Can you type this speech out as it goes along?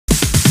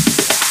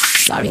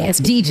Sorry ass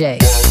DJ.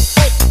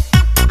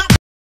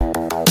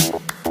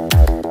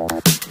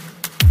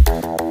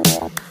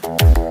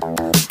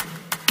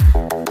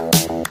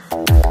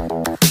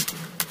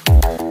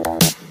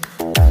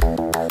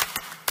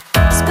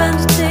 Spend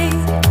a day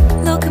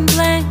looking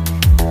blank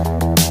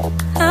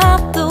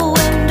out the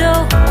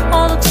window,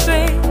 all looks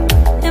great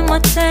in my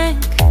tank.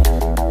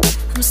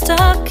 I'm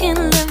stuck in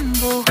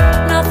limbo,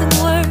 nothing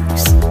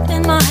works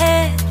in my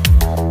head.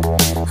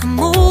 I'm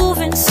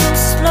moving so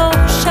slow,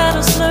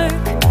 shadows lurk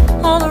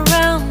all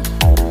around.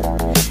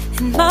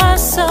 In my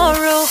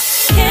sorrow,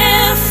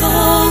 can't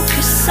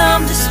focus,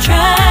 I'm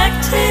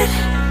distracted,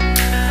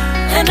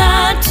 and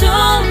I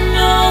don't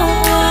know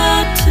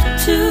what to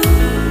do.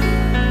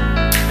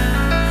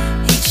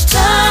 Each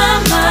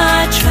time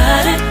I try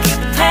to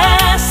get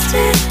past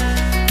it,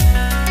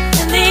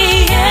 in the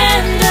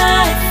end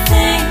I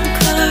think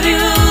of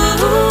you.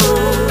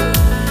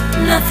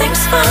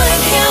 Nothing's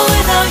fine here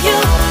without you.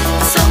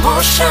 The sun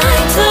won't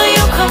shine till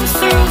you come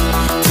through,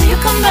 till you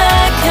come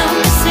back. I'm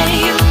missing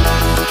you.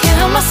 Can't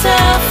help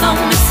myself, I'm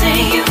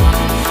missing you.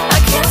 I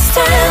can't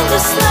stand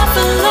this life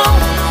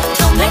alone.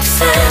 Don't make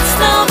sense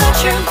now that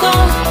you're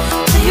gone.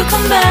 Till you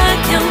come back,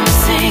 I'm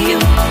missing you.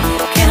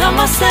 Can't help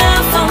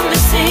myself, I'm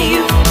missing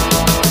you.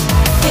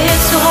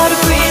 It's so hard to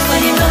breathe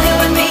when you're not here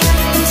with me,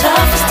 and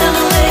tough is still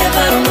to live,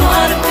 I don't know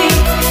how to be.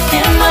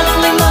 In my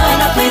lonely mind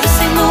I play the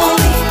same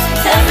movie.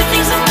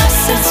 Everything's a mess,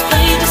 it's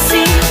plain to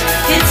see.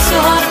 It's so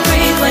hard to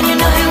breathe when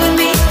you're not here with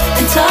me,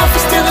 and tough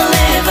is still to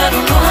live, I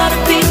don't know how to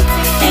be.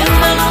 In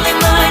my lonely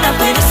mind I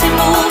play the same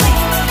movie.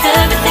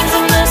 Everything's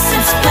a mess,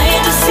 it's plain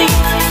to see.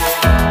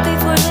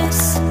 Before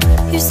this,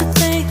 used to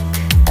think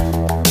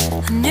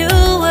I knew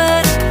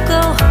where to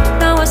go.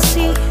 Now I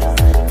see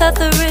that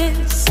there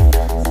is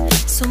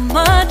so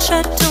much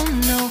I don't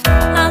know.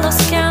 I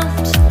lost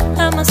count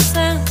at my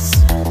sense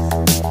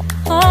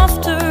of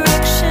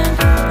direction.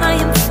 I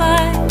am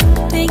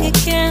fighting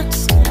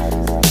against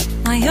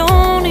my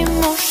own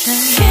emotion.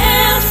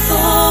 Can't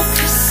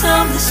focus,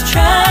 I'm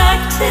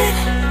distracted,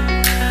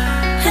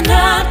 and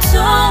I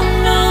don't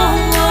know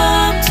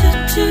what to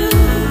do.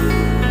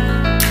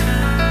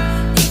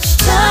 Each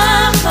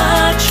time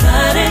I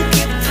try to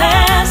get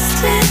past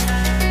it,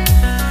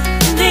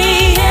 in the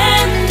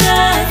end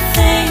I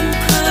think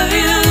of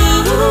you.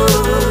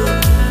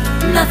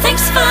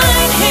 Nothing's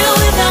fine here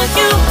without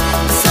you.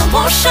 The sun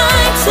won't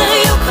shine till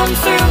you come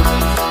through,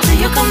 till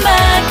you come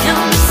back.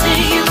 I'm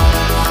missing you.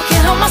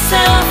 Can't help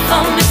myself,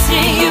 I'm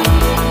missing you.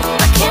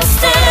 I can't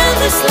stand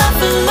this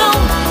life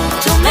alone.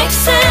 Don't make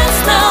sense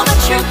now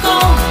that you're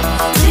gone.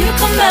 Till you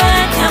come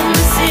back, I'm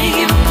missing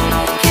you.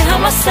 Can't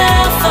help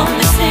myself, I'm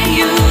missing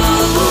you.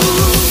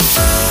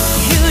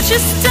 You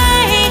just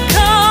take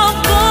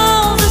up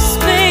all the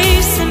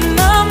space in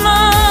my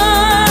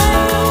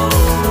mind.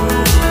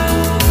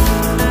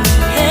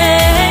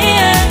 Hey,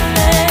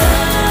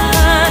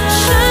 I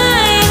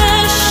try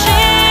to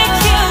shake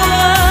you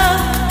up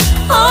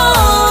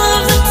all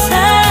of the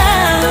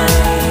time.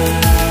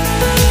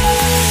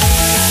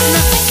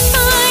 Nothing's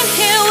fine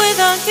here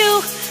without you.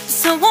 The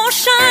sun won't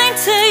shine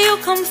till you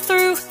come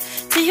through,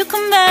 till you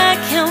come back.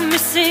 I'm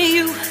missing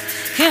you.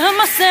 Can't help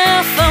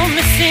myself, I'm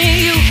missing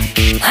you.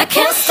 I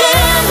can't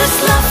stand this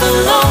life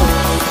alone.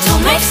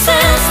 Don't make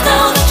sense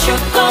now that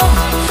you're gone.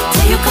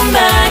 Till you come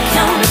back,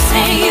 I'm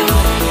missing you.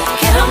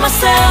 Can't help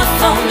myself,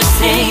 I'm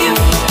missing you.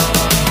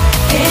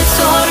 It's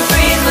so hard to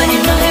breathe when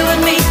you're not here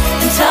with me,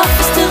 and tough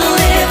is still to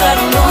live, I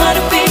don't know how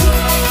to be.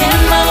 In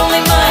my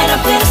lonely mind I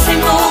play the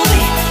same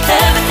movie.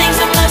 Everything's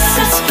a mess,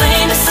 it's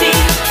plain to see.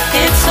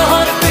 It's so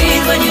hard to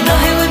breathe when you're not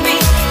here with me,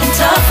 and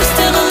tough is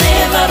still to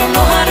live, I don't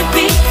know how to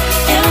be.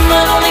 In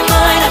my lonely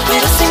mind I play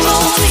the same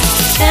movie.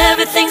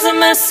 Everything's a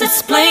mess,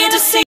 it's plain to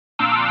see.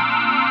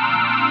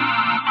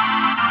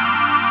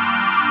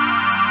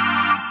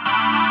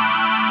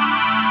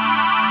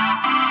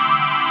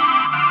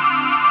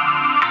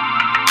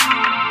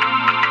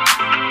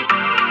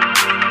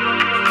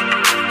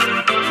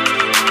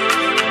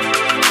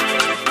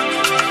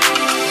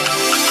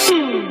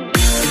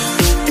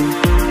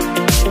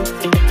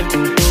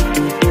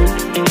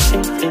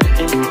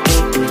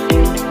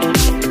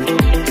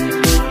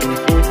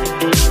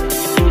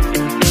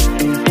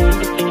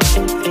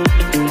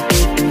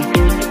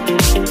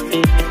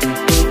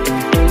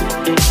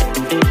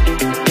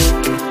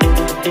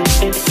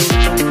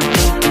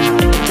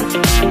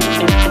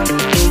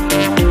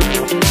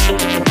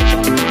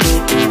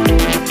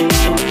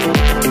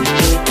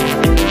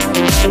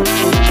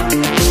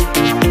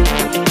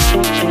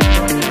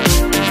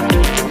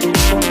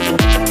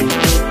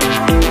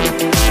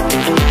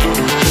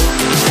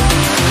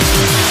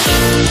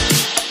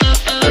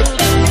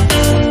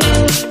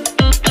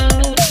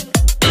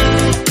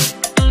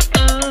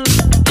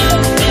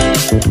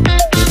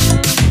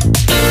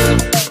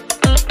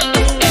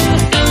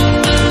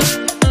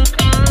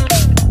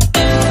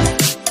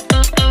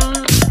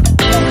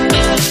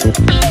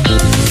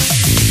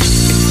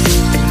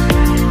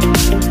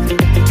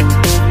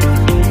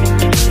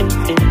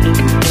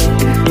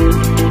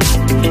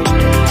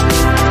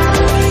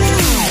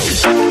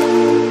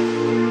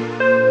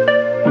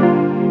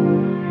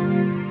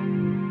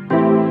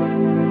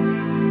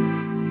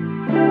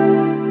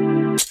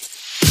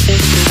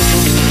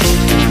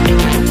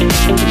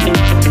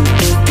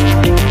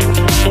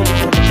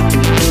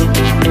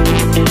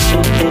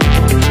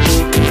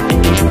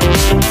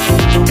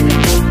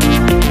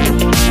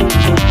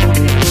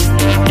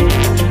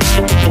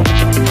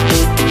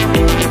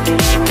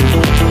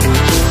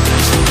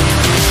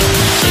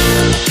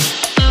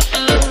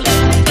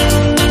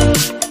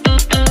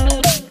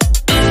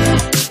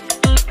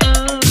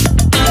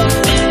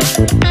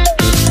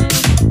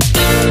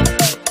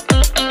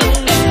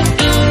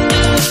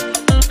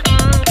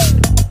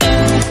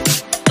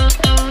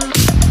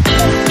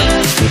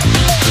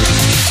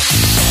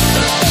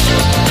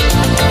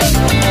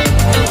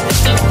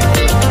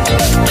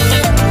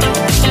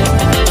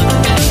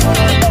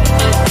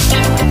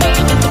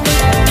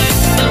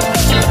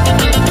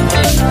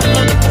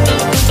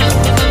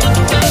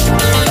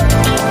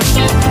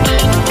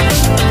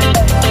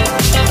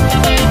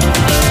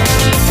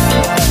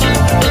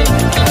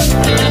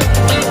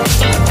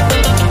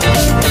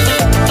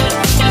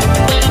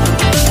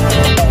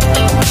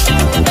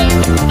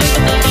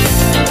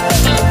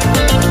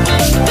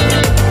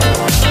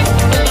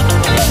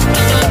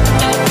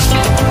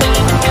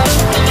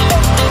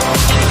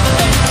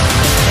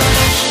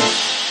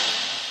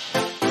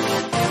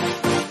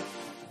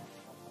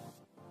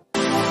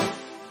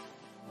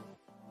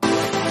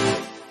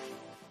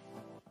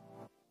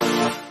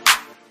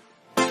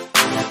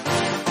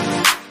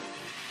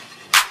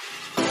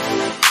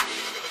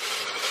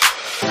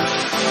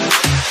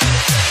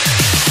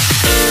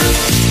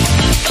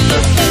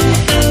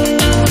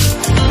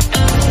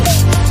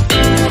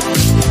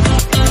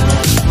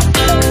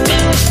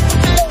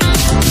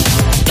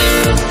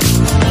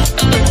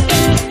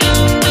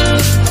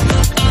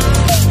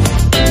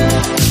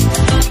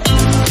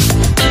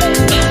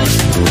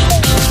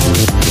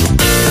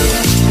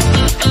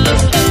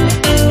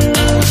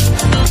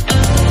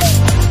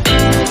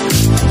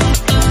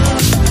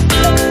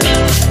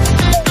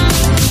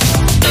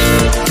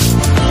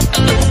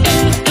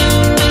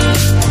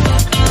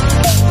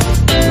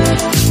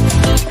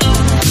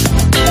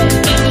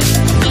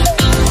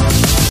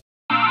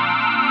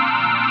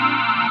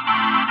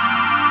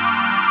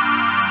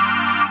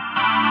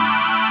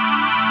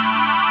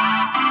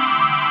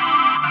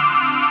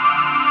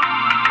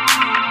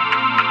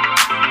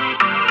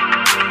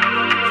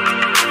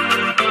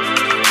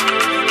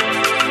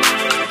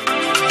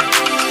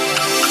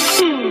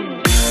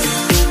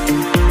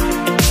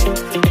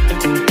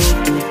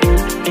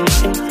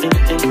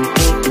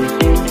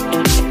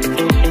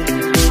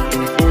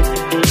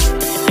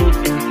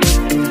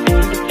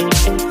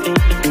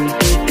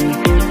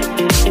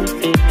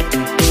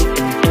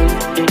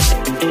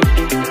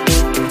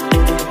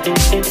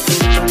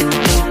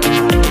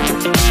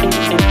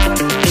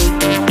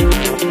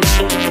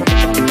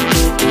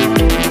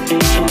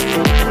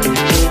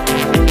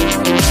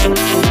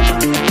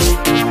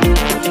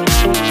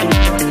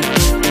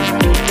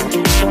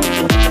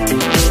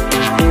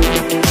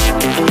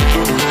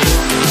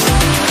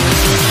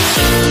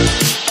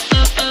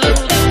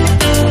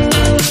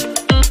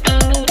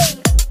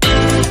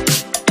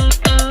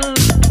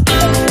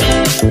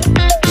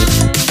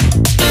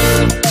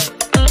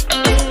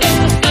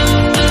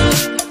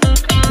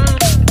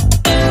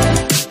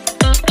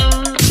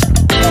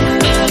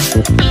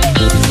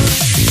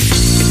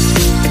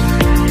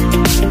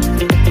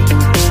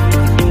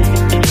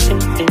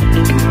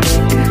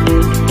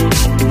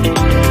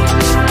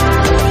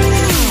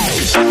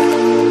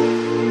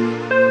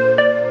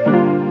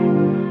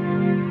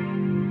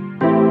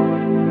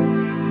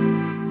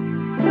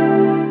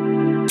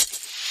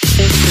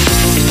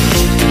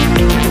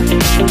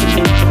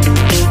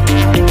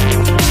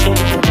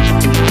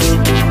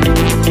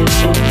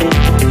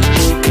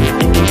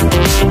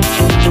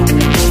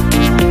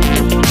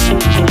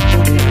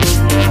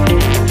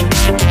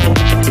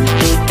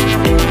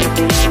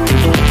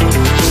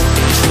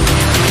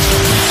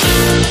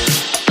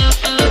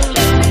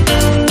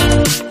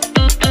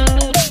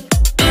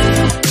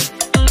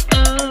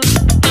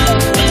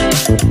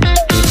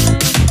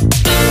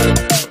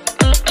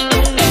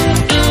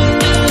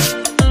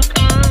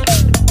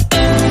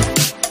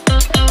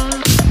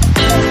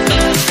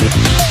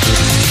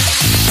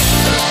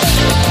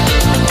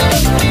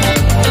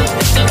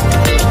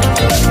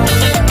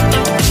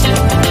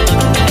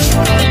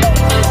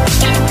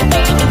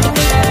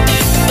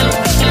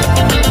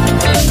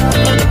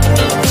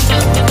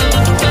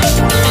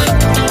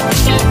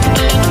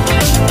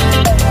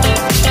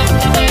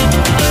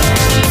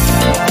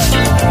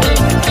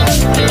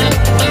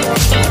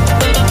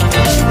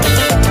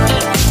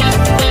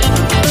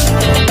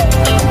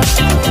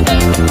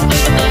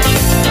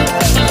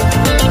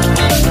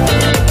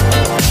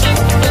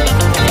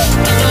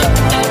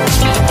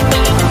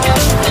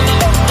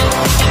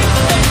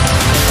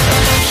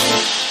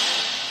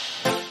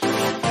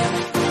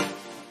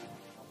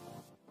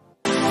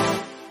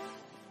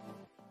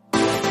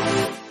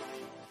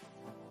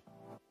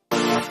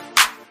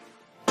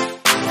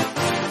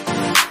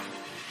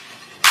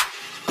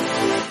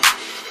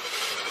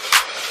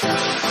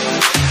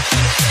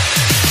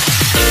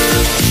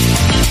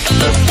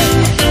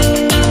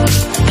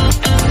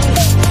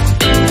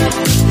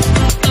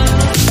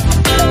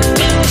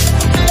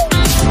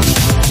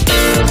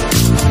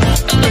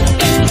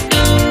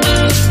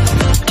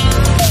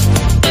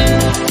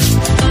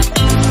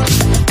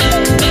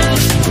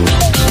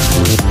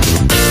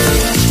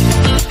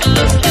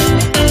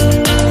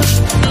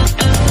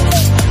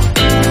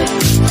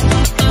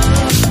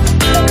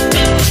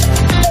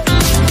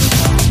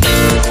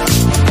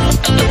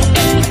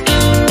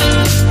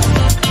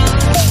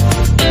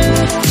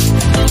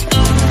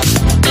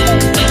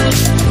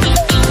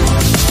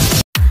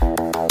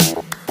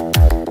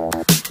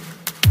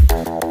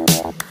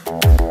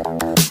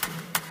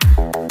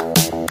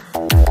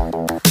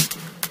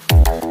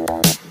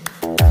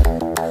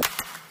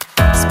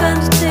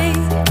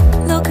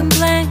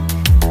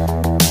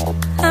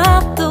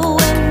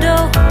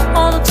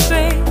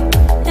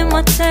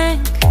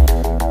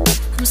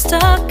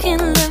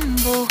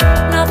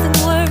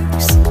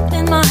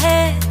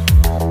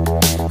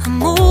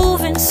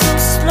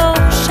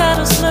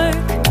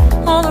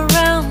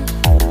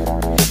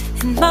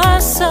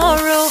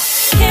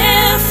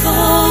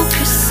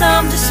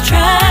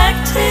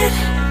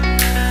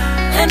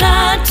 and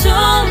I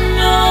don't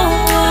know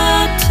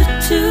what to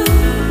do.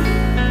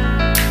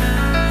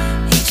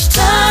 Each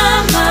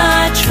time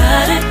I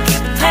try to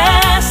get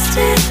past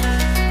it,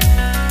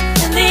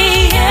 in the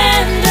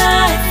end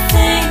I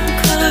think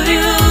of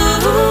you.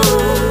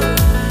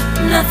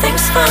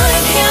 Nothing's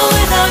fine here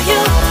without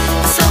you.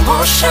 The sun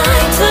won't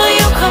shine till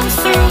you come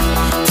through,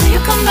 till you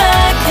you come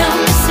back, I'm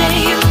missing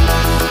you.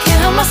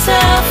 Can't help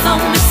myself,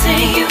 I'm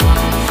missing you.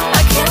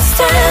 I can't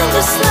stand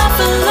this life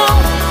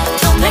alone.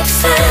 Don't make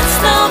sense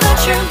now that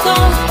you're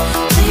gone.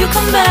 Till you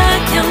come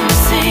back, I'm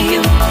missing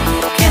you.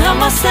 Can't help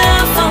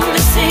myself, I'm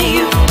missing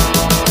you.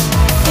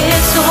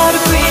 It's so hard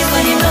to breathe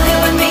when you're not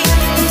here with me,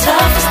 and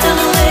tough is still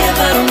to live,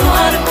 I don't know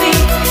how to be.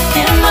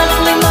 In my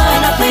lonely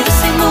mind, I play the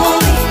same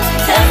movie.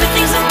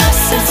 Everything's a mess,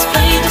 it's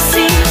plain to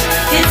see.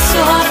 It's so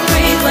hard to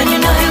breathe when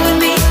you're not here with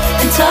me,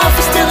 and tough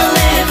is still to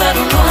live, I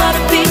don't know how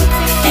to be.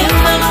 In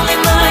my lonely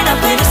mind, I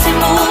play the same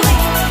movie.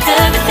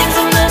 Everything's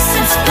a mess,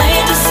 it's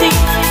plain to see.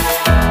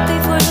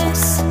 Before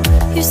this,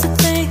 used to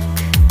think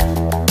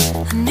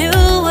I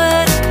knew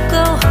where to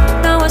go.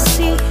 Now I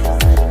see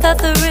that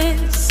there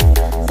is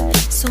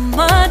so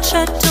much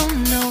I don't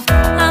know.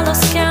 I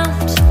lost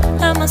count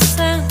at my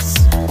sense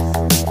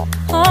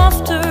of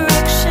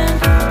direction.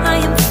 I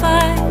am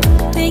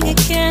fighting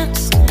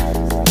against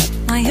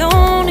my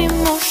own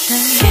emotion.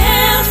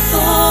 Can't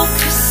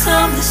focus,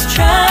 I'm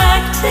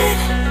distracted,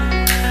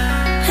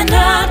 and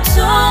I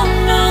don't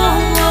know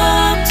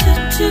what to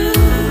do.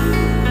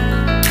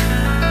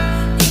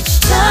 Each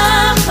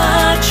time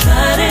I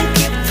try to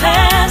get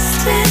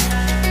past it,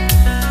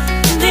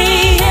 in the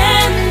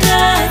end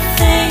I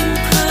think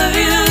of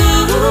you.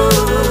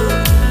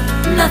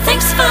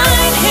 Nothing's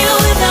fine here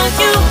without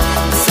you.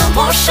 The sun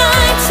won't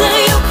shine till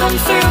you come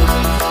through,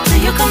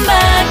 till you come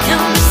back.